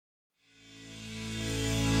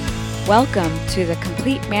Welcome to the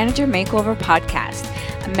Complete Manager Makeover Podcast,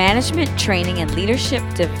 a management training and leadership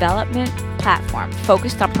development platform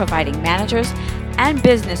focused on providing managers and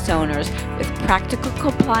business owners with practical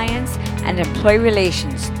compliance and employee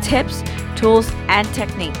relations tips, tools, and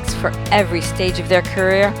techniques for every stage of their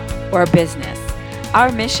career or business.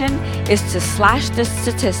 Our mission is to slash the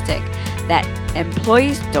statistic that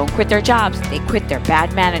employees don't quit their jobs, they quit their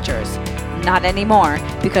bad managers. Not anymore,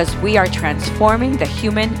 because we are transforming the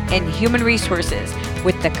human in human resources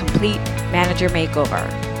with the Complete Manager Makeover.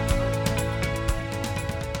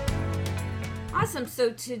 Awesome. So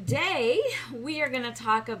today we are going to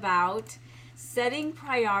talk about setting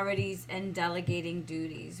priorities and delegating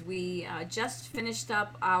duties. We just finished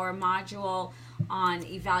up our module on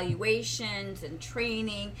evaluations and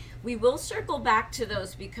training. We will circle back to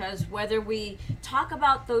those because whether we talk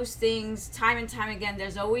about those things time and time again,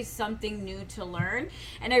 there's always something new to learn.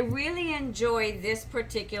 And I really enjoy this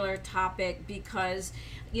particular topic because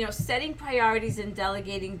setting priorities and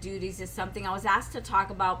delegating duties is something I was asked to talk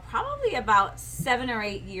about probably about 7 or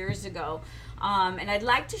 8 years ago. And I'd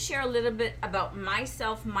like to share a little bit about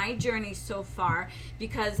myself, my journey so far,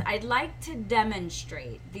 because I'd like to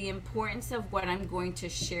demonstrate the importance of what I'm going to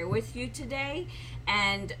share with you today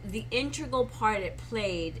and the integral part it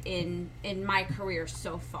played in my career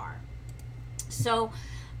so far. So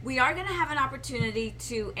we are going to have an opportunity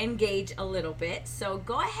to engage a little bit. So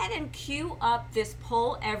go ahead and queue up this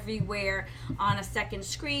poll everywhere on a second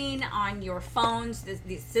screen, on your phones.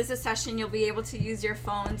 This is a session you'll be able to use your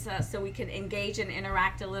phones so we can engage and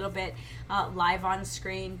interact a little bit live on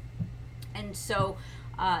screen. And so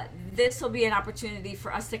this will be an opportunity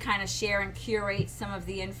for us to kind of share and curate some of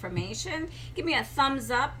the information. Give me a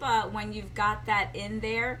thumbs up when you've got that in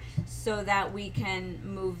there so that we can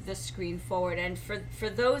move the screen forward. And for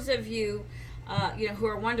those of you who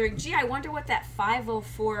are wondering, gee, I wonder what that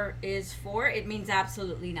 504 is for, it means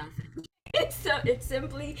absolutely nothing. So it's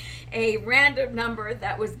simply a random number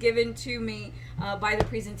that was given to me by the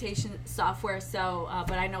presentation software. So,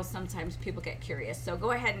 but I know sometimes people get curious. So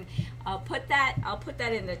go ahead and I'll put that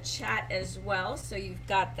in the chat as well. So you've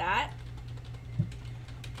got that,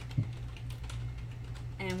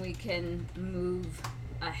 and we can move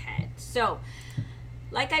ahead. So,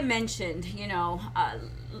 like I mentioned,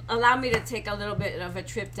 allow me to take a little bit of a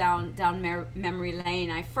trip down memory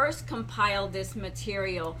lane. I first compiled this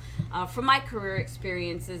material from my career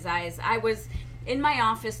experiences as I was in my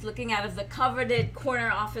office looking out of the coveted corner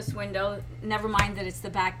office window. Never mind that it's the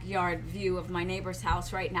backyard view of my neighbor's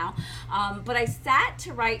house right now. But I sat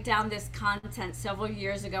to write down this content several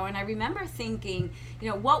years ago, and I remember thinking,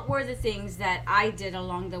 what were the things that I did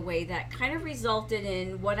along the way that kind of resulted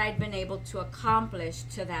in what I'd been able to accomplish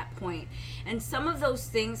to that point. And some of those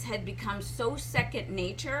things had become so second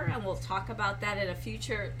nature, and we'll talk about that in a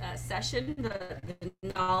future session, the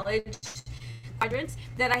knowledge quadrants,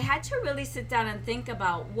 that I had to really sit down and think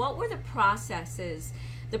about what were the processes,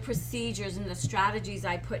 the procedures, and the strategies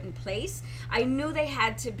I put in place. I knew they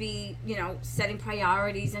had to be, setting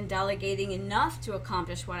priorities and delegating enough to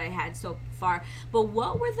accomplish what I had so far, but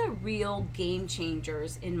what were the real game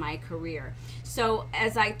changers in my career? So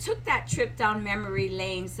as I took that trip down memory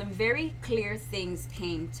lane, some very clear things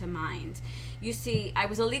came to mind. You see, I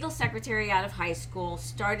was a legal secretary out of high school,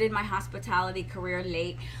 started my hospitality career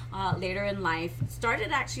later in life,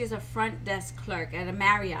 started actually as a front desk clerk at a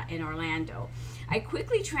Marriott in Orlando. I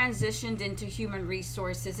quickly transitioned into human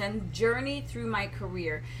resources and journeyed through my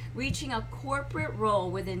career, reaching a corporate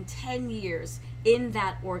role within 10 years in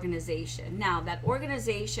that organization. Now, that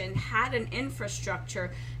organization had an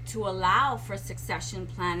infrastructure to allow for succession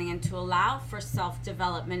planning and to allow for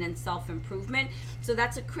self-development and self-improvement. So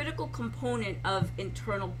that's a critical component of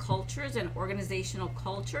internal cultures and organizational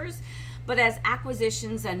cultures. But as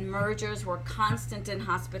acquisitions and mergers were constant in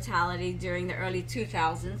hospitality during the early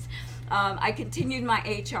 2000s, I continued my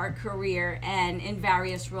HR career and in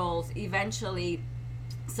various roles. Eventually,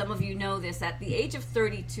 some of you know this, at the age of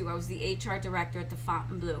 32, I was the HR director at the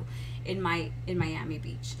Fontainebleau in Miami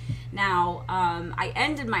Beach. Now, I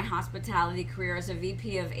ended my hospitality career as a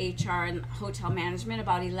VP of HR and hotel management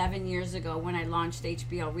about 11 years ago when I launched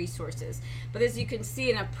HBL Resources. But as you can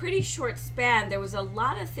see, in a pretty short span, there was a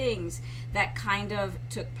lot of things that kind of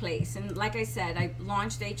took place. And like I said, I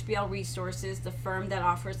launched HBL Resources, the firm that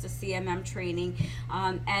offers the CMM training,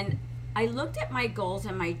 and I looked at my goals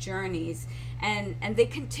and my journeys, and they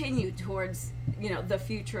continue towards the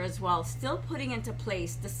future as well, still putting into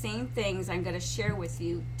place the same things I'm going to share with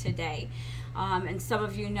you today. And some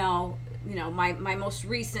of you know my most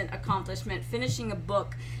recent accomplishment, finishing a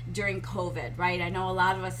book during COVID, right? I know a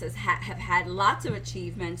lot of us have had lots of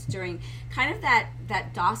achievements during kind of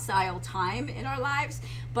that docile time in our lives,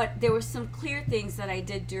 but there were some clear things that I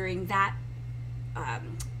did during that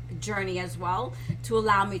journey as well to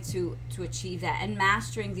allow me to achieve that. And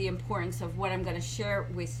mastering the importance of what I'm going to share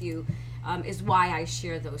with you is why I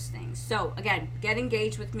share those things. So again, get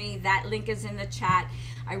engaged with me. That link is in the chat.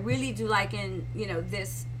 I really do like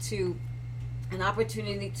this to an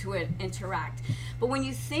opportunity to interact. But when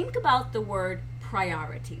you think about the word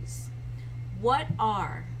priorities, what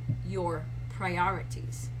are your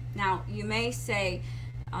priorities? Now, you may say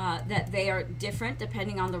that they are different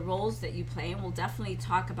depending on the roles that you play, and we'll definitely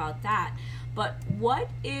talk about that. But what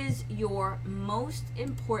is your most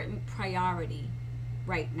important priority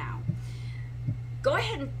right now? Go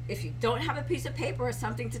ahead and, if you don't have a piece of paper or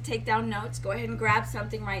something to take down notes, go ahead and grab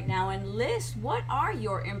something right now and list what are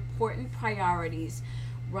your important priorities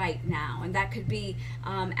right now. And that could be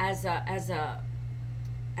as a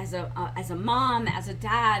mom, as a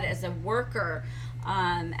dad, as a worker,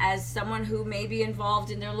 as someone who may be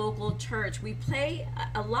involved in their local church. We play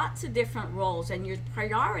lots of different roles, and your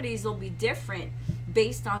priorities will be different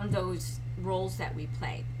based on those roles that we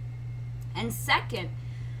play. And second,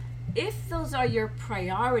 if those are your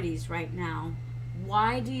priorities right now,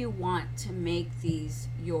 why do you want to make these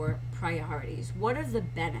your priorities? What are the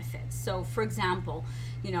benefits? So for example,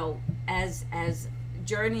 as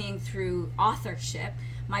journeying through authorship,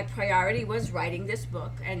 my priority was writing this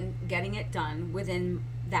book and getting it done within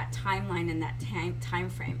that timeline and that time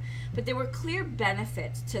frame. But there were clear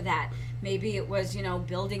benefits to that. Maybe it was,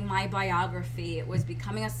 building my biography. It was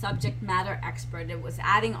becoming a subject matter expert. It was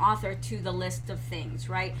adding author to the list of things,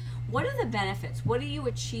 right? What are the benefits? What do you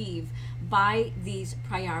achieve by these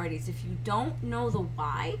priorities? If you don't know the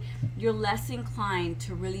why, you're less inclined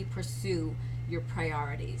to really pursue your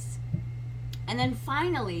priorities. And then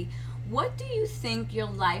finally, what do you think your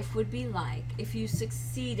life would be like if you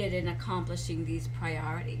succeeded in accomplishing these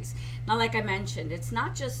priorities? Now, like I mentioned, it's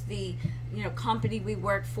not just the company we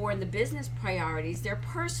work for and the business priorities, they're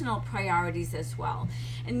personal priorities as well.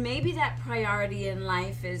 And maybe that priority in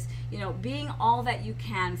life is, being all that you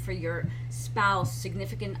can for your spouse,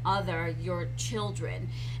 significant other, your children.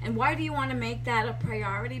 And why do you want to make that a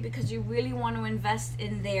priority? Because you really want to invest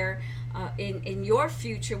in their in your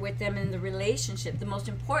future with them, in the relationship, the most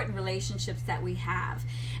important relationships that we have.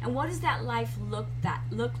 And what does that life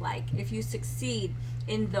look like if you succeed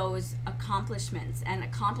in those accomplishments and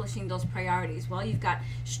accomplishing those priorities? Well, you've got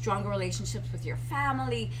stronger relationships with your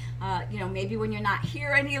family. Maybe when you're not here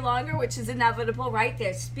any longer, which is inevitable, right?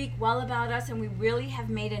 They speak well about us, and we really have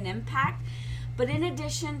made an impact. But in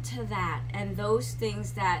addition to that, and those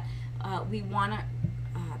things that we want to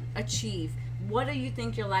achieve, what do you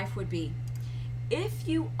think your life would be? If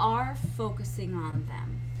you are focusing on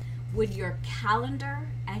them, would your calendar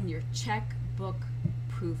and your checkbook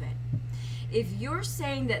prove it? If you're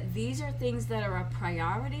saying that these are things that are a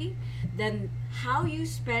priority, then how you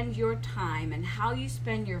spend your time and how you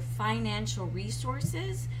spend your financial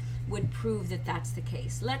resources would prove that that's the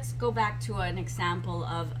case. Let's go back to an example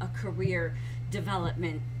of a career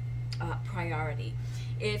development priority.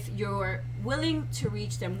 If you're willing to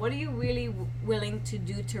reach them, what are you really willing to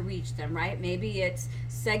do to reach them, right? Maybe it's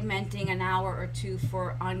segmenting an hour or two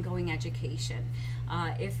for ongoing education.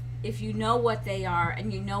 If you know what they are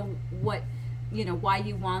and you know what, why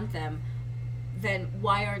you want them, then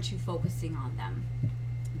why aren't you focusing on them?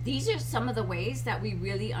 These are some of the ways that we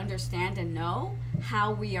really understand and know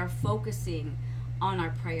how we are focusing on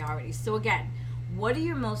our priorities. So again, what are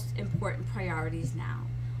your most important priorities now?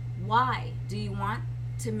 Why do you want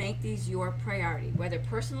to make these your priority, whether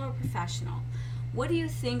personal or professional? What do you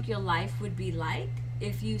think your life would be like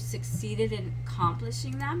if you succeeded in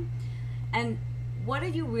accomplishing them? And what are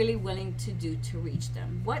you really willing to do to reach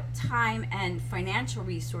them? What time and financial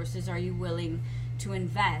resources are you willing to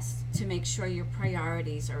invest to make sure your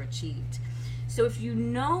priorities are achieved? So if you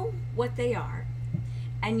know what they are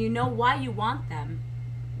and you know why you want them,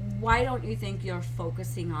 why don't you think you're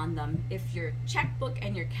focusing on them if your checkbook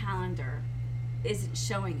and your calendar isn't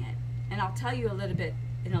showing it? And I'll tell you a little bit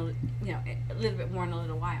a little bit more in a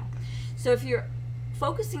little while. So if you're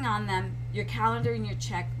focusing on them, your calendar and your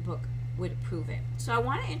checkbook would prove it. So I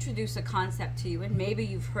want to introduce a concept to you, and maybe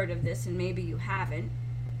you've heard of this and maybe you haven't.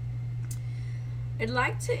 I'd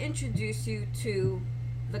like to introduce you to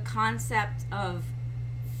the concept of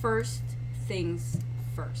first things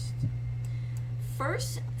first.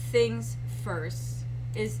 First things first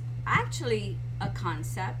is actually a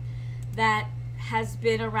concept that has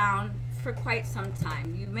been around for quite some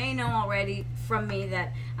time. You may know already from me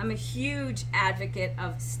that I'm a huge advocate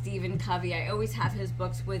of Stephen Covey. I always have his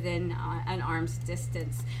books within an arm's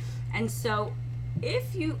distance. And so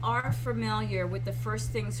if you are familiar with the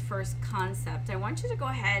first things first concept, I want you to go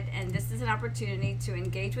ahead, and this is an opportunity to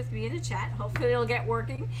engage with me in the chat. Hopefully it'll get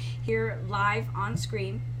working here live on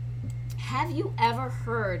screen. Have you ever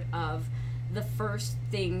heard of the first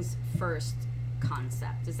things first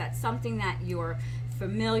concept? Is that something that you're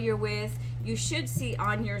familiar with? You should see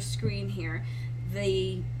on your screen here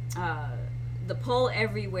the poll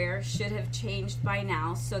everywhere should have changed by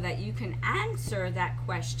now so that you can answer that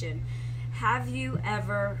question. Have you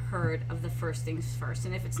ever heard of the first things first?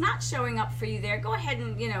 And if it's not showing up for you there, go ahead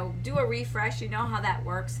and, do a refresh. You know how that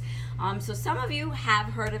works. So some of you have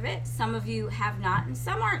heard of it, some of you have not, and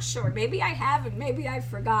some aren't sure. Maybe I have and maybe I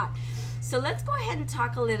forgot. So let's go ahead and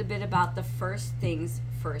talk a little bit about the first things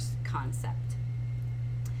first concept.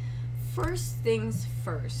 First things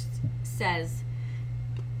first says,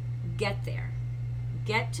 get there.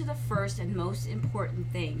 Get to the first and most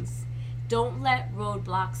important things. Don't let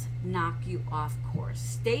roadblocks knock you off course.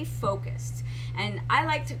 Stay focused. And I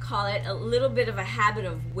like to call it a little bit of a habit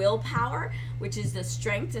of willpower, which is the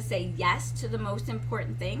strength to say yes to the most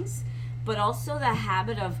important things, but also the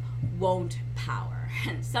habit of won't power.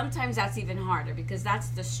 And sometimes that's even harder because that's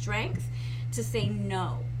the strength to say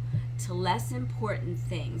no to less important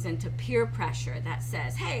things and to peer pressure that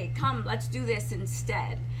says, hey, come, let's do this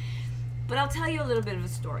instead. But I'll tell you a little bit of a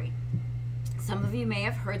story. Some of you may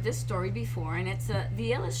have heard this story before, and it's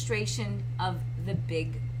the illustration of the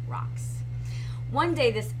big rocks. One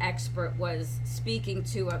day this expert was speaking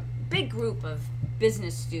to a big group of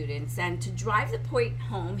business students, and to drive the point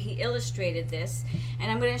home, he illustrated this,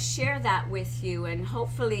 and I'm going to share that with you, and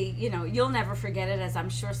hopefully, you'll never forget it, as I'm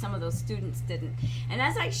sure some of those students didn't. And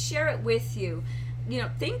as I share it with you,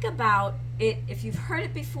 think about it. If you've heard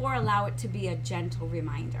it before, allow it to be a gentle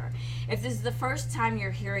reminder. If this is the first time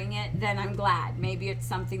you're hearing it, then I'm glad. Maybe it's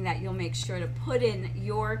something that you'll make sure to put in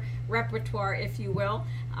your repertoire, if you will,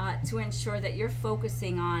 to ensure that you're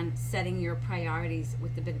focusing on setting your priorities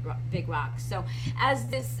with the big rocks. So as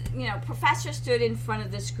this, professor stood in front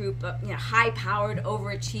of this group of, high-powered,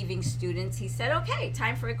 overachieving students, he said, okay,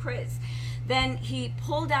 time for a quiz. Then he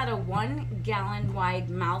pulled out a 1 gallon wide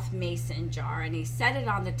mouth mason jar and he set it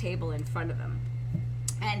on the table in front of him.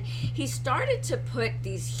 And he started to put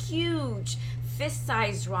these huge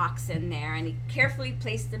fist-sized rocks in there, and he carefully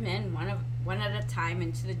placed them in one at a time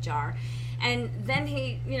into the jar. And then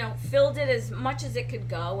he, filled it as much as it could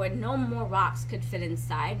go, and no more rocks could fit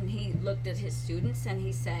inside. And he looked at his students and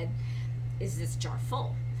he said, is this jar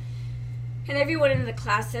full? And everyone in the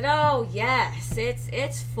class said, oh, yes,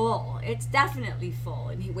 it's full. It's definitely full.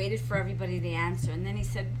 And he waited for everybody to answer. And then he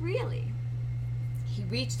said, really? He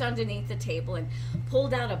reached underneath the table and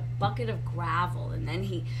pulled out a bucket of gravel. And then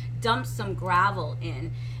he dumped some gravel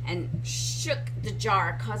in and shook the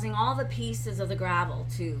jar, causing all the pieces of the gravel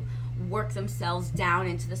to work themselves down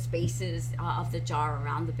into the spaces of the jar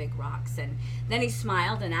around the big rocks. And then he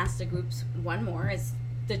smiled and asked the groups one more, is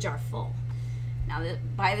the jar full? Now,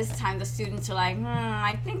 by this time, the students are like,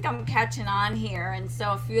 I think I'm catching on here. And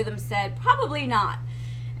so a few of them said, probably not.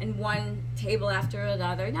 And one table after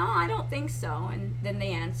another, no, I don't think so. And then they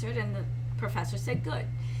answered, and the professor said, good.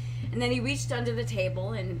 And then he reached under the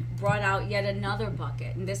table and brought out yet another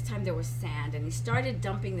bucket. And this time there was sand. And he started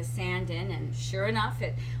dumping the sand in. And sure enough,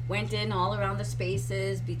 it went in all around the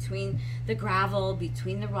spaces, between the gravel,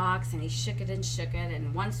 between the rocks. And he shook it and shook it.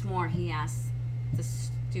 And once more, he asked the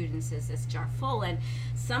students, is this jar full? And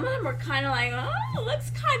some of them were kind of like, oh, looks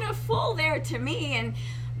kind of full there to me. And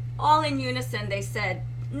all in unison, they said,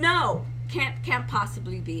 no, can't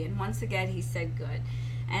possibly be. And once again, he said, good.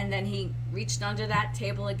 And then he reached under that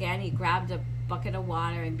table again. He grabbed a bucket of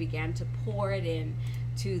water and began to pour it in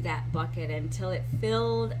to that bucket until it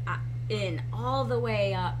filled in all the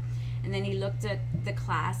way up. And then he looked at the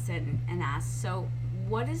class and asked, so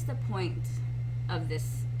what is the point of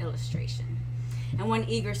this illustration? And one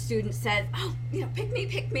eager student said, oh,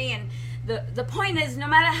 pick me. And the point is, no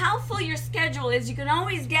matter how full your schedule is, you can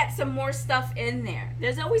always get some more stuff in there.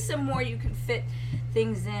 There's always some more you can fit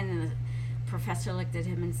things in. And the professor looked at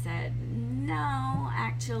him and said, no,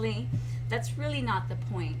 actually, that's really not the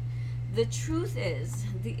point. The truth is,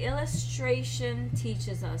 the illustration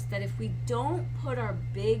teaches us that if we don't put our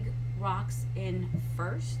big rocks in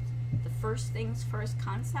first, the first things first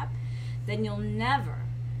concept, then you'll never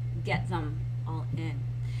get them all in.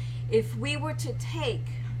 If we were to take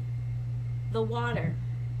the water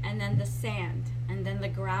and then the sand and then the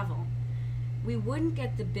gravel we wouldn't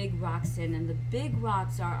get the big rocks in. And the big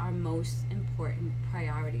rocks are our most important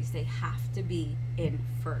priorities. They have to be in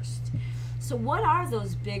first. So what are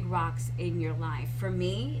those big rocks in your life? For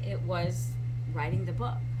me, it was writing the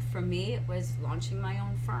book. For me, it was launching my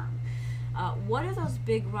own firm. What are those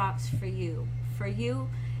big rocks for you? For you,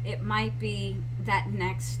 it might be that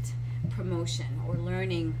next promotion, or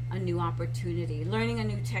learning a new opportunity, learning a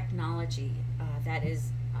new technology that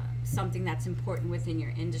is something that's important within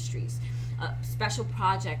your industries, a special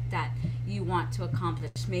project that you want to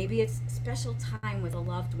accomplish. Maybe it's special time with a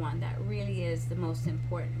loved one that really is the most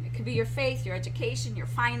important. It could be your faith, your education, your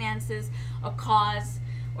finances, a cause,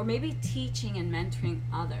 or maybe teaching and mentoring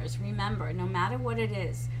others. Remember, no matter what it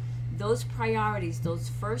is, those priorities, those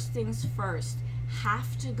first things first,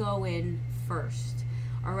 have to go in first,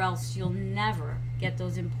 or else you'll never get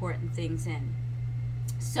those important things in.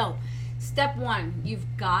 So, step one, you've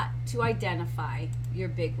got to identify your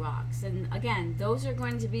big rocks. And again, those are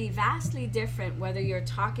going to be vastly different whether you're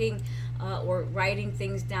talking or writing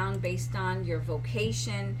things down based on your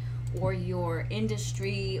vocation or your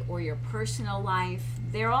industry or your personal life.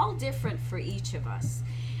 They're all different for each of us.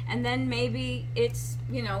 And then maybe it's,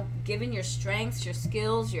 given your strengths, your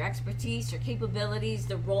skills, your expertise, your capabilities,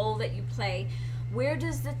 the role that you play, where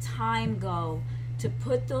does the time go to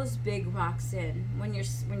put those big rocks in?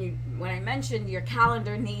 When I mentioned your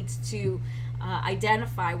calendar needs to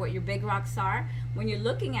identify what your big rocks are, when you're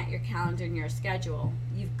looking at your calendar and your schedule,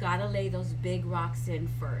 you've got to lay those big rocks in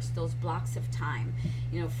first, those blocks of time.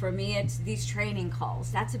 For me, it's these training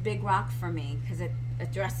calls. That's a big rock for me because it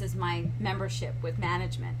addresses my membership with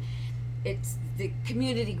management. It's the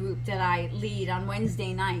community group that I lead on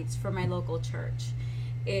Wednesday nights for my local church.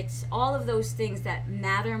 It's all of those things that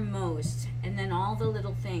matter most, and then all the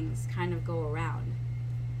little things kind of go around.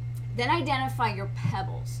 Then identify your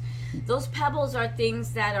pebbles. Those pebbles are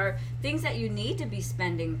things that you need to be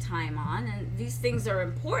spending time on, and these things are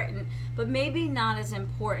important, but maybe not as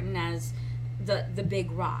important as the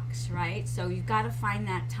big rocks, right? So you've got to find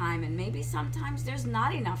that time, and maybe sometimes there's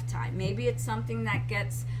not enough time. Maybe it's something that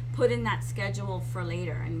gets put in that schedule for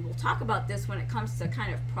later, and we'll talk about this when it comes to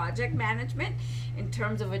kind of project management in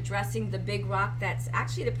terms of addressing the big rock that's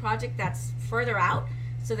actually the project that's further out,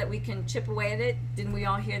 so that we can chip away at it. Didn't we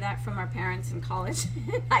all hear that from our parents in college,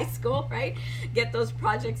 high school, right? Get those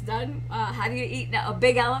projects done. How do you eat a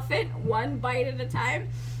big elephant? One bite at a time.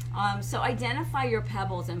 So identify your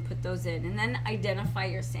pebbles and put those in, and then identify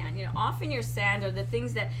your sand. Often your sand are the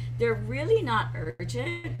things that they're really not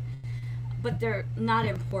urgent, but they're not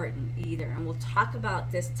important either. And we'll talk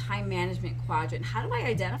about this time management quadrant. How do I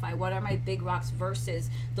identify what are my big rocks versus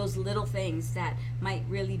those little things that might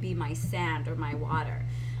really be my sand or my water?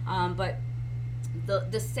 But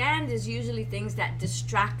the sand is usually things that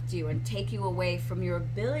distract you and take you away from your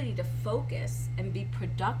ability to focus and be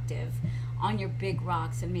productive on your big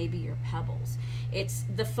rocks and maybe your pebbles. It's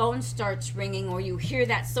the phone starts ringing, or you hear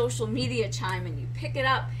that social media chime and you pick it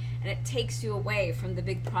up, and it takes you away from the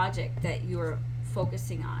big project that you're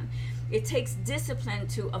focusing on. It takes discipline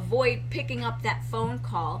to avoid picking up that phone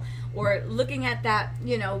call or looking at that,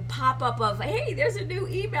 pop-up of, hey, there's a new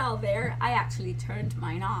email there. I actually turned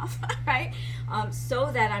mine off, right?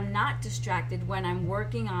 So that I'm not distracted when I'm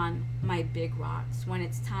working on my big rocks, when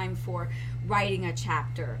it's time for writing a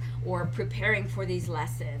chapter or preparing for these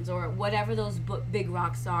lessons or whatever those big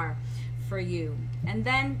rocks are for you. And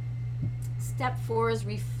then step 4 is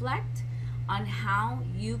reflect on how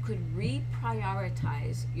you could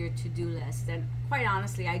reprioritize your to-do list. And quite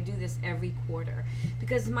honestly, I do this every quarter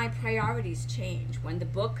because my priorities change. When the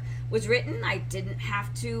book was written, I didn't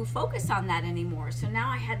have to focus on that anymore. So now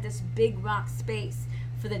I had this big rock space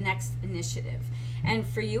for the next initiative. And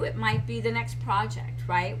for you, it might be the next project,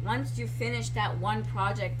 right? Once you finish that one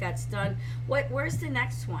project that's done, where's the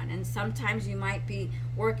next one? And sometimes you might be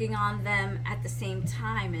working on them at the same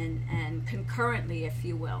time and concurrently, if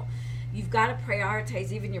you will. You've got to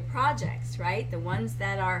prioritize even your projects, right? The ones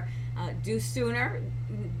that are due sooner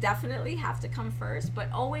definitely have to come first,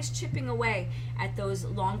 but always chipping away at those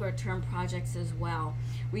longer term projects as well.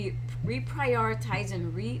 We reprioritize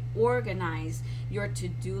and reorganize your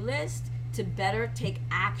to-do list to better take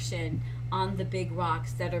action on the big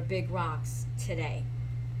rocks that are big rocks today.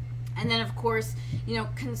 And then of course,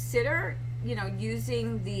 consider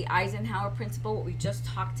using the Eisenhower principle, what we just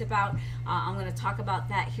talked about. I'm going to talk about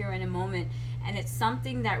that here in a moment. And it's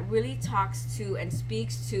something that really talks to and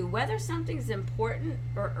speaks to whether something's important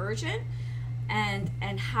or urgent,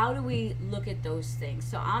 and how do we look at those things.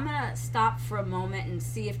 So I'm going to stop for a moment and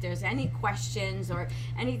see if there's any questions or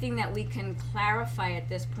anything that we can clarify at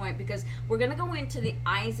this point, because we're going to go into the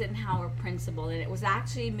Eisenhower principle, and it was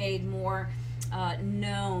actually made more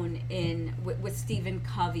known in with Stephen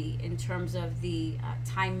Covey in terms of the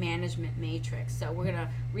time management matrix. So we're gonna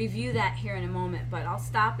review that here in a moment, but I'll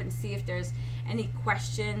stop and see if there's any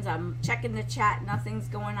questions. I'm checking the chat. Nothing's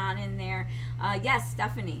going on in there. Yes,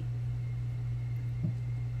 Stephanie.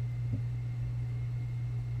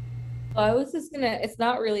 I was just gonna, it's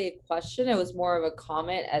not really a question, it was more of a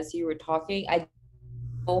comment as you were talking. I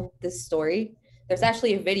know this story. There's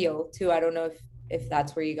actually a video too. I don't know if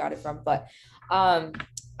that's where you got it from, but um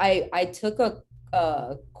I took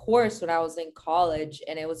a course when I was in college,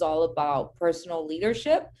 and it was all about personal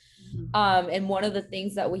leadership. And one of the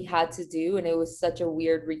things that we had to do, and it was such a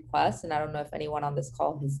weird request, and I don't know if anyone on this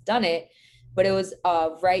call has done it, but it was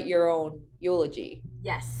write your own eulogy.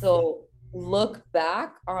 Yes. So look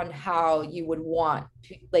back on how you would want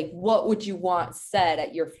to, like, what would you want said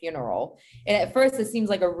at your funeral? And at first it seems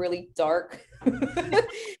like a really dark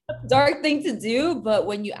dark thing to do, but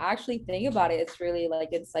when you actually think about it, it's really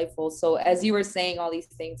like insightful. So as you were saying all these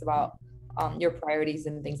things about your priorities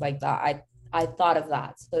and things like that, I thought of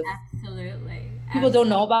that. So if Absolutely. people don't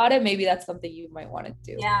know about it, maybe that's something you might want to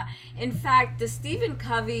do. Yeah, in fact, the Stephen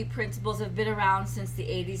Covey principles have been around since the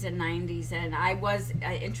 80s and 90s, and I was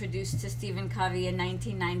introduced to Stephen Covey in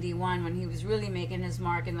 1991 when he was really making his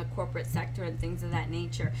mark in the corporate sector and things of that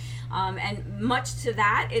nature. And much to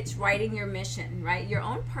that, it's writing your mission, right? Your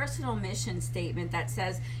own personal mission statement that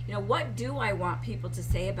says, you know, what do I want people to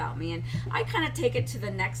say about me? And I kind of take it to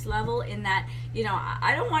the next level in that, you know,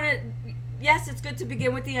 I don't want to, yes, it's good to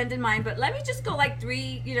begin with the end in mind, but let me just go like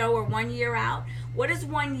 3, or 1 year out. What does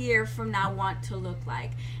 1 year from now want to look like?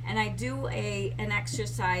 And I do an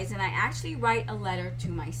exercise, and I actually write a letter to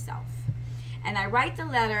myself. And I write the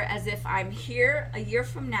letter as if I'm here a year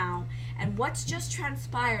from now, and what's just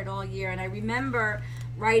transpired all year. And I remember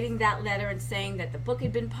writing that letter and saying that the book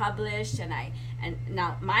had been published, and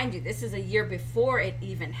now mind you, this is a year before it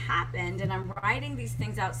even happened, and I'm writing these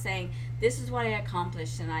things out saying this is what I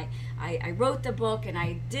accomplished, and I wrote the book, and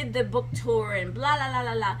I did the book tour, and blah blah blah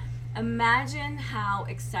blah blah. Imagine how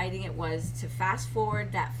exciting it was to fast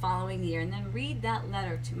forward that following year and then read that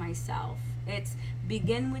letter to myself. It's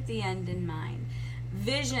begin with the end in mind.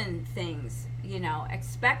 Vision things,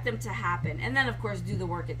 expect them to happen, and then of course do the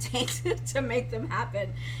work it takes to make them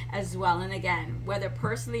happen as well. And again, whether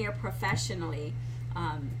personally or professionally,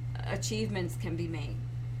 achievements can be made.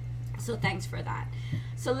 So thanks for that.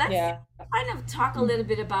 So let's kind of talk a little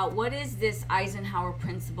bit about what is this Eisenhower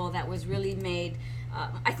principle that was really made,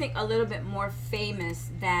 I think, a little bit more famous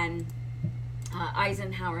than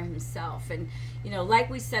Eisenhower himself. And like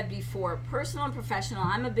we said before, personal and professional,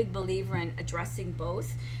 I'm a big believer in addressing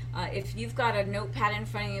both. If you've got a notepad in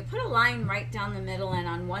front of you, put a line right down the middle, and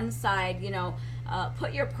on one side,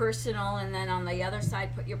 put your personal, and then on the other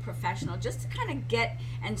side put your professional, just to kind of get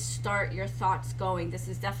and start your thoughts going. This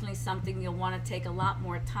is definitely something you'll want to take a lot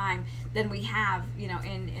more time than we have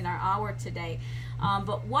in our hour today.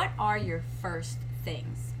 But what are your first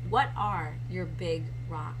things? What are your big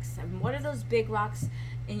rocks? And what are those big rocks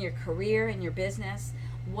in your career, in your business?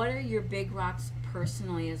 What are your big rocks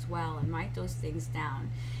personally as well? And write those things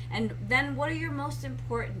down. And then what are your most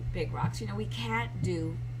important big rocks? We can't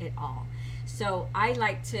do it all. So I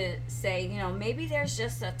like to say, maybe there's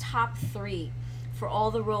just a top 3 for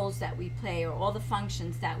all the roles that we play or all the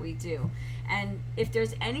functions that we do. And if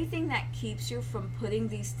there's anything that keeps you from putting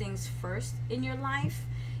these things first in your life,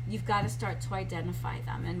 you've got to start to identify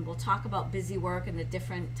them. And we'll talk about busy work and the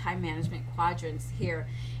different time management quadrants here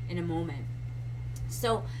in a moment.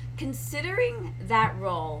 So considering that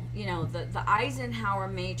role, the Eisenhower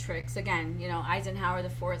matrix, again, Eisenhower, the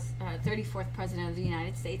 34th president of the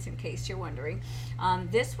United States, in case you're wondering,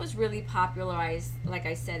 this was really popularized, like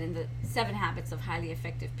I said, in the 7 Habits of Highly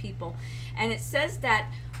Effective People. And it says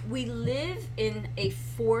that we live in a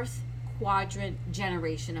 4th quadrant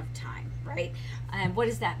generation of time, right? And what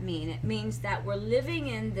does that mean? It means that we're living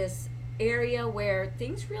in this area where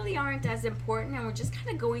things really aren't as important, and we're just kind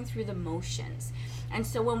of going through the motions. And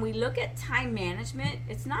so when we look at time management,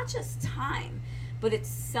 it's not just time, but it's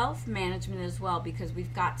self-management as well, because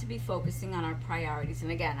we've got to be focusing on our priorities.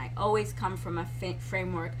 And again, I always come from a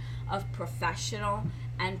framework of professional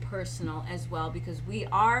and personal as well, because we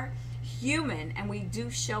are human and we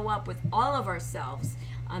do show up with all of ourselves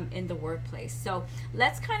in the workplace. So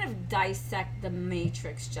let's kind of dissect the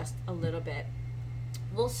matrix just a little bit.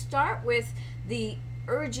 We'll start with the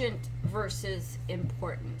urgent versus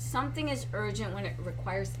important. Something is urgent when it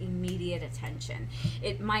requires immediate attention.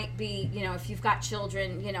 It might be, if you've got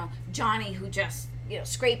children, Johnny who just,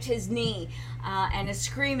 scraped his knee and is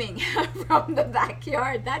screaming from the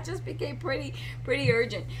backyard. That just became pretty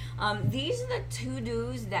urgent. These are the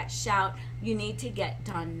to-dos that shout, you need to get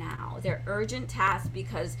done now. They're urgent tasks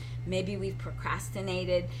because maybe we've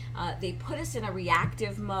procrastinated. They put us in a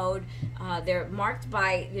reactive mode. They're marked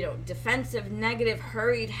by defensive, negative,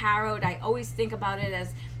 hurried, harrowed. I always think about it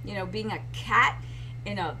as being a cat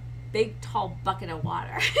in a big tall bucket of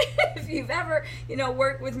water. If you've ever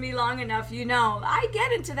worked with me long enough, I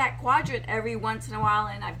get into that quadrant every once in a while,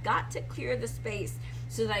 and I've got to clear the space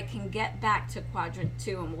so that I can get back to quadrant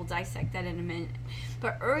 2, and we'll dissect that in a minute.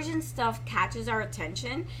 But urgent stuff catches our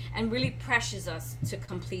attention and really pressures us to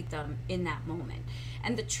complete them in that moment.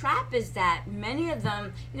 And the trap is that many of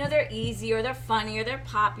them, they're easy, or they're funny, or they're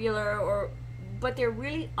popular, but they're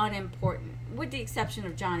really unimportant, with the exception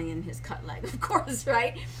of Johnny and his cut leg, of course,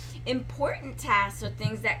 right? Important tasks are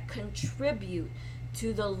things that contribute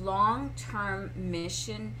to the long-term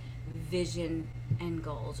mission, vision, and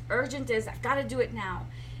goals. Urgent is, I've got to do it now.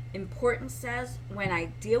 Important says, when I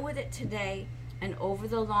deal with it today and over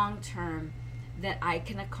the long term, that I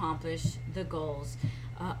can accomplish the goals.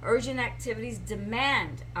 Urgent activities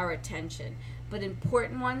demand our attention, but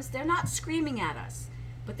important ones, they're not screaming at us,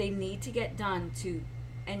 but they need to get done to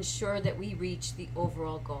ensure that we reach the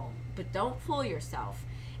overall goal. But don't fool yourself.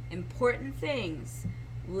 Important things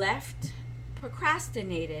left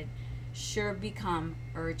procrastinated sure become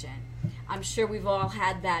urgent. I'm sure we've all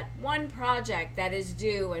had that one project that is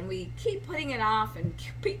due, and we keep putting it off and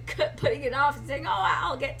putting it off and saying, oh,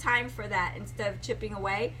 I'll get time for that, instead of chipping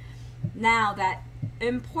away. Now that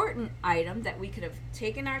important item that we could have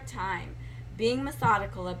taken our time, being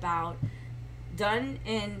methodical about, done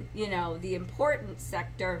in the important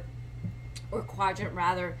sector, or quadrant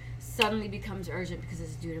rather, suddenly becomes urgent because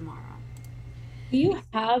it's due tomorrow. Do you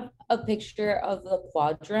have a picture of the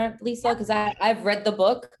quadrant, Lisa? Because I've read the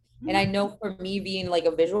book, and I know for me, being like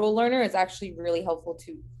a visual learner, it's actually really helpful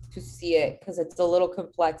to see it, because it's a little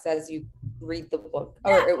complex as you read the book,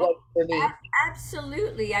 or it was for me.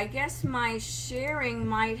 Absolutely. I guess my sharing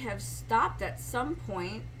might have stopped at some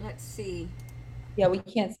point. Let's see. Yeah, we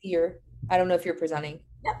can't see your, I don't know if you're presenting.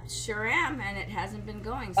 Yep, sure am, and it hasn't been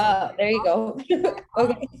going. So there you go.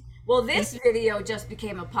 Okay. Well, this video just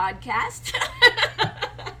became a podcast.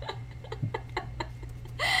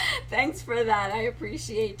 Thanks for that. I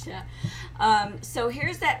appreciate you. So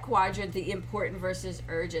here's that quadrant, the important versus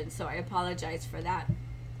urgent. So I apologize for that.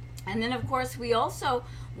 And then, of course, we also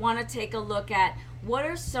want to take a look at what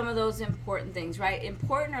are some of those important things, right?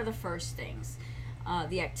 Important are the first things.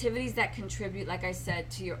 The activities that contribute, like I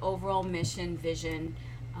said, to your overall mission, vision,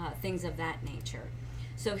 things of that nature.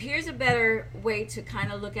 So here's a better way to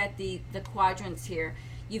kind of look at the quadrants here.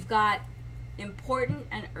 You've got important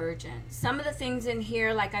and urgent. Some of the things in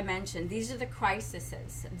here, like I mentioned, these are the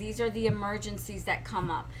crises. These are the emergencies that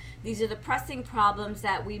come up. These are the pressing problems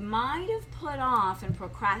that we might have put off and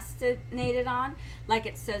procrastinated on, like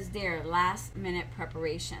it says there, last minute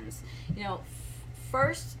preparations.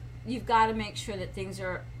 First, you've got to make sure that things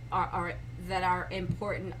that are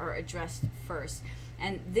important are addressed first.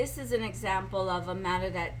 And this is an example of a matter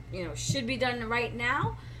that should be done right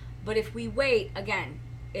now, but if we wait, again,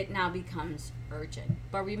 it now becomes urgent.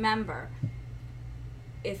 But remember,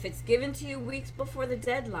 if it's given to you weeks before the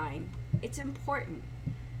deadline, it's important.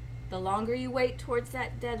 The longer you wait towards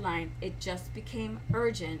that deadline, it just became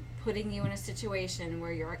urgent, putting you in a situation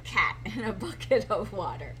where you're a cat in a bucket of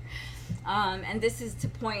water. And this is to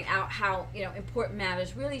point out how important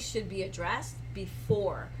matters really should be addressed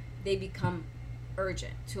before they become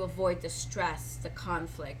urgent, to avoid the stress, the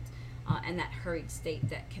conflict, and that hurried state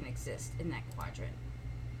that can exist in that quadrant.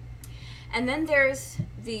 And then there's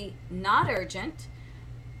the not urgent,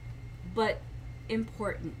 but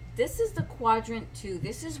important. This is the quadrant 2.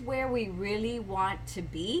 This is where we really want to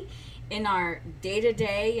be in our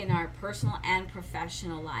day-to-day, in our personal and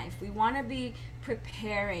professional life. We want to be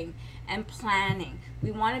preparing and planning.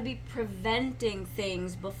 We want to be preventing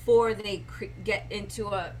things before they get into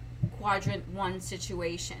a quadrant 1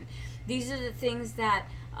 situation. These are the things that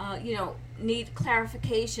need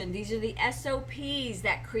clarification. These are the SOPs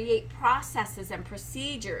that create processes and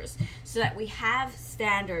procedures so that we have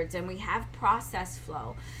standards and we have process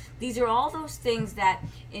flow. These are all those things that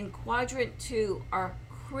in quadrant 2 are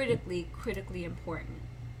critically important.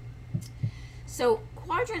 So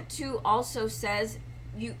quadrant 2 also says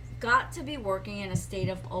you've got to be working in a state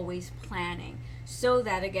of always planning, so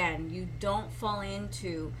that again you don't fall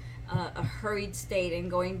into a hurried state and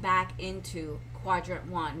going back into quadrant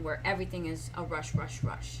 1 where everything is a rush.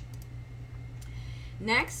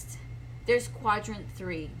 Next, there's quadrant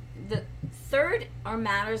 3. The third are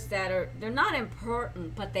matters that they're not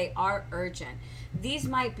important, but they are urgent. These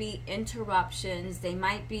might be interruptions, they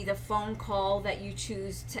might be the phone call that you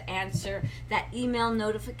choose to answer, that email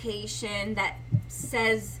notification that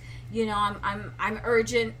says, I'm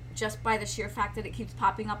urgent, just by the sheer fact that it keeps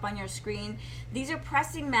popping up on your screen. These are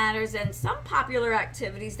pressing matters, and some popular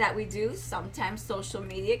activities that we do, sometimes social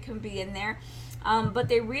media can be in there. But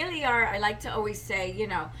they really are, I like to always say,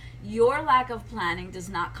 your lack of planning does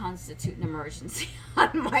not constitute an emergency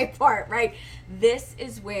on my part, right? This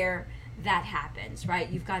is where that happens, right?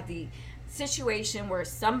 You've got the situation where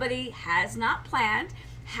somebody has not planned,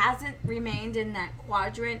 hasn't remained in that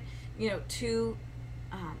quadrant, 2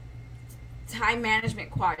 time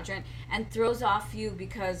management quadrant, and throws off you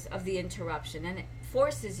because of the interruption, and it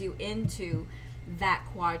forces you into that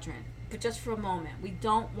quadrant. But just for a moment, we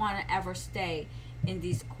don't want to ever stay in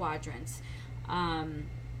these quadrants. And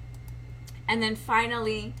then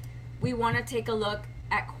finally, we want to take a look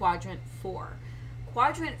at quadrant 4.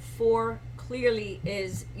 Quadrant 4 clearly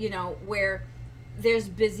is, where there's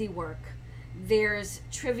busy work, there's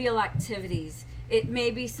trivial activities, it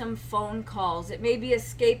may be some phone calls, it may be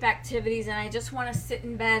escape activities, and I just want to sit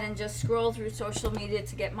in bed and just scroll through social media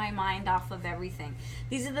to get my mind off of everything.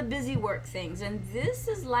 These are the busy work things, and this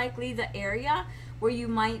is likely the area where you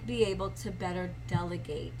might be able to better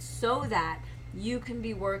delegate so that you can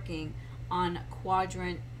be working on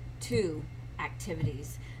quadrant 2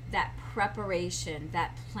 activities, that preparation,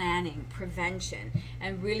 that planning, prevention,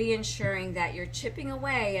 and really ensuring that you're chipping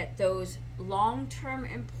away at those long-term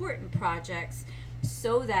important projects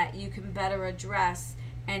so that you can better address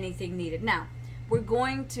anything needed. Now, we're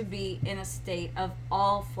going to be in a state of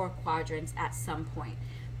all 4 quadrants at some point,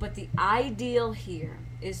 but the ideal here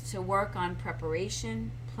is to work on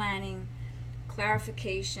preparation, planning,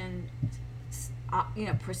 clarification,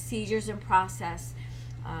 procedures and process,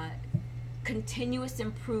 continuous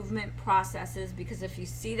improvement processes, because if you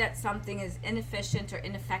see that something is inefficient or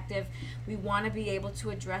ineffective, we want to be able to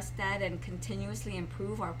address that and continuously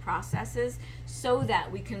improve our processes so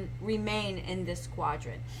that we can remain in this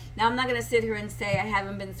quadrant. Now, I'm not going to sit here and say I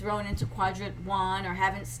haven't been thrown into quadrant 1 or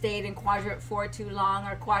haven't stayed in quadrant 4 too long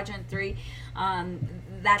or quadrant 3.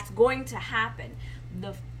 That's going to happen.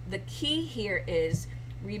 The key here is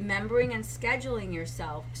remembering and scheduling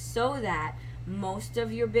yourself so that most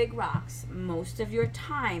of your big rocks, most of your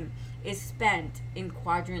time is spent in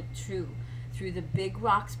quadrant 2 through the big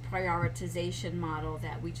rocks prioritization model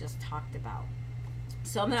that we just talked about.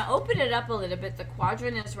 So I'm going to open it up a little bit. The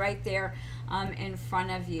quadrant is right there in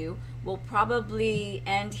front of you. We'll probably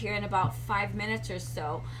end here in about 5 minutes or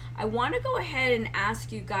so. I want to go ahead and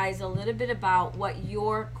ask you guys a little bit about what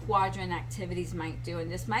your quadrant activities might do,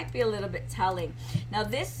 and this might be a little bit telling. Now,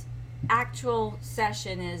 this actual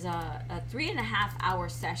session is a 3.5-hour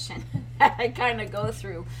session that I kind of go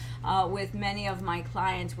through with many of my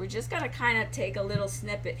clients. We're just going to kind of take a little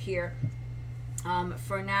snippet here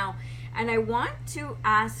for now, and I want to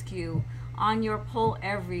ask you on your poll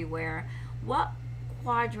everywhere, what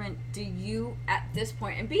quadrant do you at this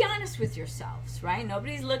point, and be honest with yourselves, right?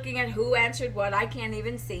 Nobody's looking at who answered what, I can't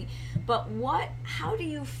even see, but how do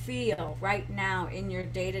you feel right now in your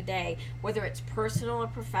day-to-day, whether it's personal or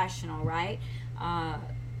professional, right?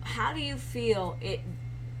 How do you feel it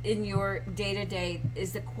in your day-to-day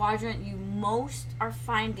is the quadrant you most are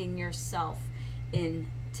finding yourself in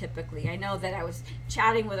typically? I know that I was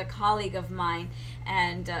chatting with a colleague of mine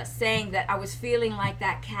and saying that I was feeling like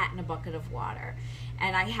that cat in a bucket of water,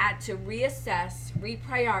 and I had to reassess,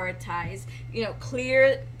 reprioritize,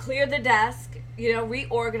 clear the desk,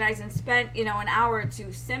 reorganize, and spent an hour or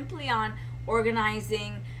two simply on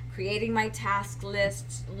organizing, creating my task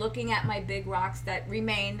lists, looking at my big rocks that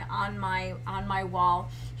remain on my wall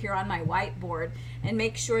here on my whiteboard, and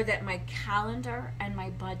make sure that my calendar and my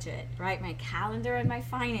budget, right, my calendar and my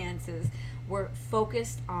finances were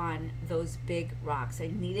focused on those big rocks. I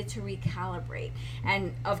needed to recalibrate.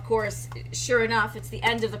 And of course, sure enough, it's the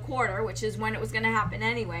end of the quarter, which is when it was going to happen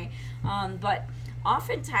anyway. But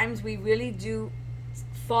oftentimes we really do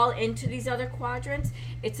fall into these other quadrants.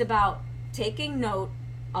 It's about taking note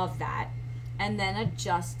of that and then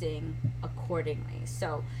adjusting accordingly.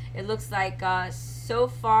 So it looks like so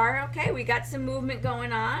far, okay, we got some movement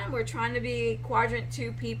going on. We're trying to be quadrant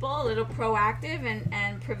 2 people, a little proactive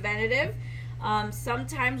and preventative.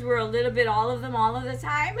 Sometimes we're a little bit all of them all of the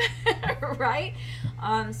time, right?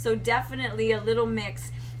 So definitely a little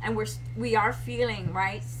mix, and we are feeling,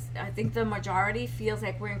 right? I think the majority feels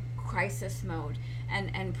like we're in crisis mode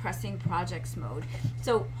and pressing projects mode.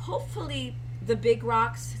 So hopefully the big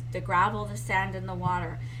rocks, the gravel, the sand, and the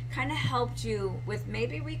water kind of helped you with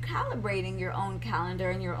maybe recalibrating your own calendar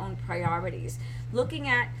and your own priorities, looking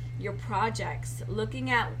at your projects,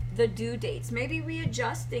 looking at the due dates, maybe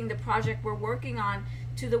readjusting the project we're working on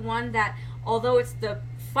to the one that, although it's the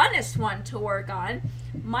funnest one to work on,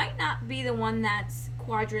 might not be the one that's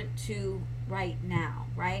quadrant 2 right now,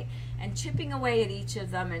 right? And chipping away at each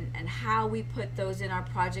of them and how we put those in our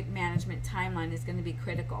project management timeline is going to be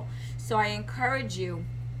critical. So I encourage you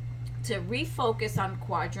to refocus on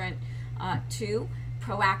quadrant 2,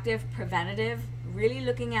 proactive, preventative, really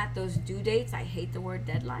looking at those due dates. I hate the word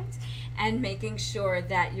deadlines, and making sure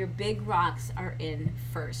that your big rocks are in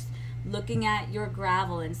first. Looking at your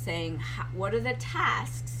gravel and saying, what are the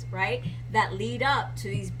tasks, right, that lead up to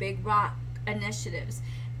these big rock initiatives?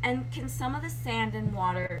 And can some of the sand and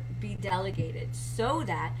water be delegated so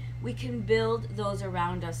that we can build those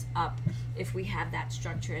around us up if we have that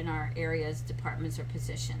structure in our areas, departments, or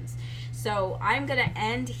positions? So I'm going to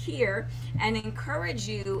end here and encourage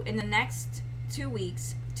you in the next 2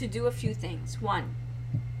 weeks to do a few things. One,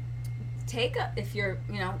 if you're,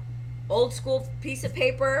 old school piece of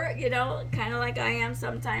paper, kind of like I am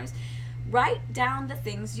sometimes, write down the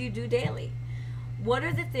things you do daily. What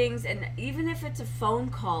are the things, and even if it's a phone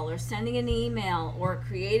call or sending an email or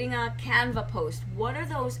creating a Canva post, what are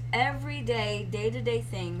those everyday, day-to-day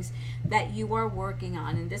things that you are working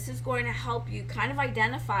on? And this is going to help you kind of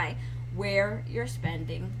identify where you're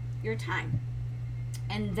spending your time.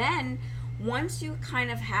 And then once you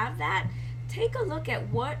kind of have that, take a look at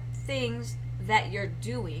what things that you're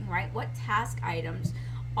doing, right? What task items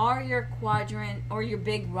are your quadrant or your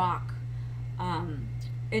big rock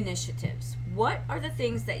initiatives? What are the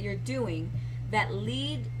things that you're doing that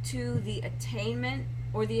lead to the attainment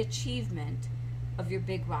or the achievement of your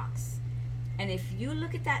big rocks? And if you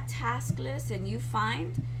look at that task list and you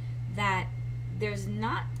find that there's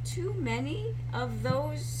not too many of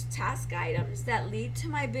those task items that lead to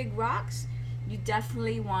my big rocks, you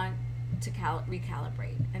definitely want to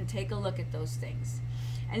recalibrate and take a look at those things.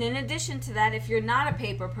 And in addition to that, if you're not a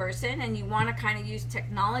paper person and you want to kind of use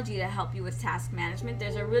technology to help you with task management,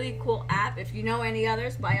 there's a really cool app. If you know any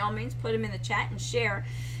others, by all means, put them in the chat and share,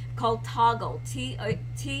 called Toggl,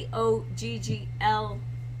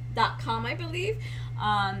 TOGGL.com, I believe,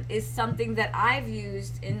 is something that I've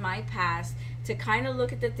used in my past to kind of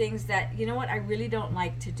look at the things that, I really don't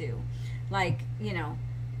like to do. Like,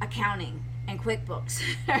 accounting and QuickBooks,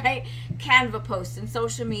 right? Canva posts and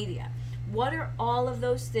social media. What are all of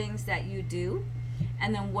those things that you do?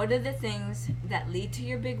 And then what are the things that lead to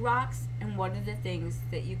your big rocks? And what are the things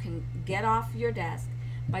that you can get off your desk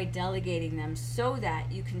by delegating them so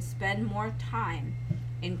that you can spend more time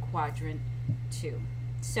in quadrant 2?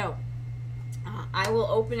 So I will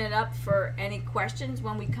open it up for any questions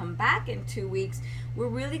when we come back in 2 weeks. We're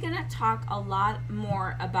really going to talk a lot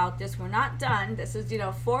more about this. We're not done. This is,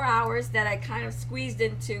 4 hours that I kind of squeezed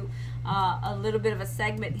into a little bit of a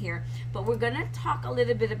segment here. But we're going to talk a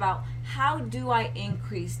little bit about how do I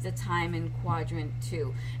increase the time in quadrant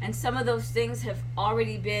 2. And some of those things have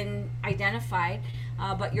already been identified,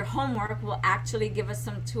 but your homework will actually give us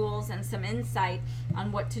some tools and some insight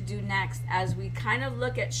on what to do next as we kind of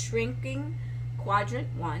look at shrinking quadrant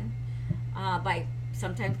 1 by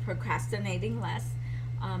sometimes procrastinating less,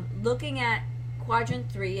 looking at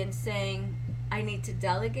quadrant 3 and saying I need to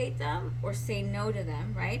delegate them or say no to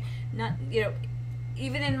them, right? Not,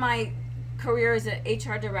 even in my career as an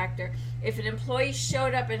HR director, if an employee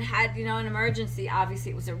showed up and had, an emergency, obviously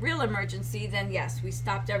it was a real emergency, then yes, we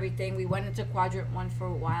stopped everything. We went into quadrant 1 for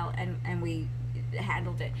a while and we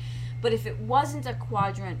handled it. But if it wasn't a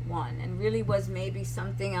quadrant 1 and really was maybe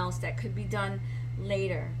something else that could be done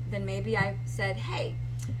later, then maybe I said, hey,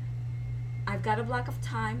 I've got a block of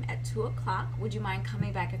time at 2 o'clock. Would you mind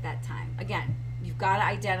coming back at that time? Again, you've got to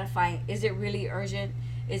identify, is it really urgent?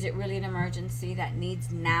 Is it really an emergency that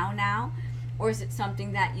needs now? Or is it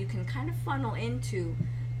something that you can kind of funnel into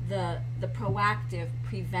the proactive,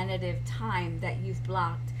 preventative time that you've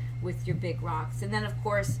blocked with your big rocks? And then, of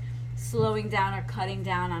course, slowing down or cutting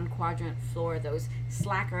down on quadrant 4, those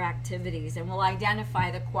slacker activities. And we'll identify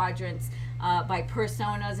the quadrants by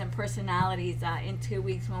personas and personalities in 2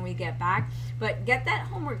 weeks when we get back. But get that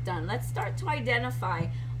homework done. Let's start to identify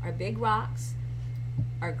our big rocks,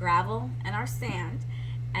 our gravel, and our sand,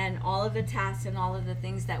 and all of the tasks and all of the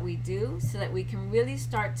things that we do so that we can really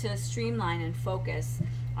start to streamline and focus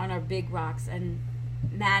on our big rocks and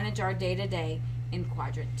manage our day-to-day in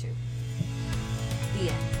quadrant 2. The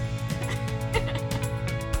end.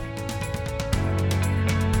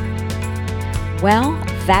 Well,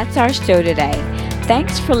 that's our show today.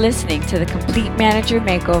 Thanks for listening to the Complete Manager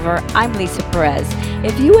Makeover. I'm Lisa Perez.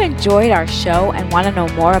 If you enjoyed our show and want to know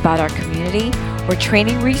more about our community or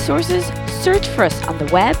training resources, search for us on the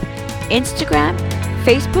web, Instagram,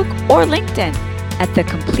 Facebook, or LinkedIn at the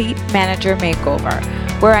Complete Manager Makeover,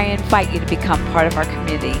 where I invite you to become part of our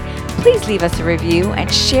community. Please leave us a review and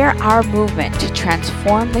share our movement to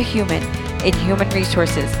transform the human in human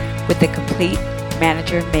resources with the Complete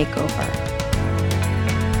Manager Makeover.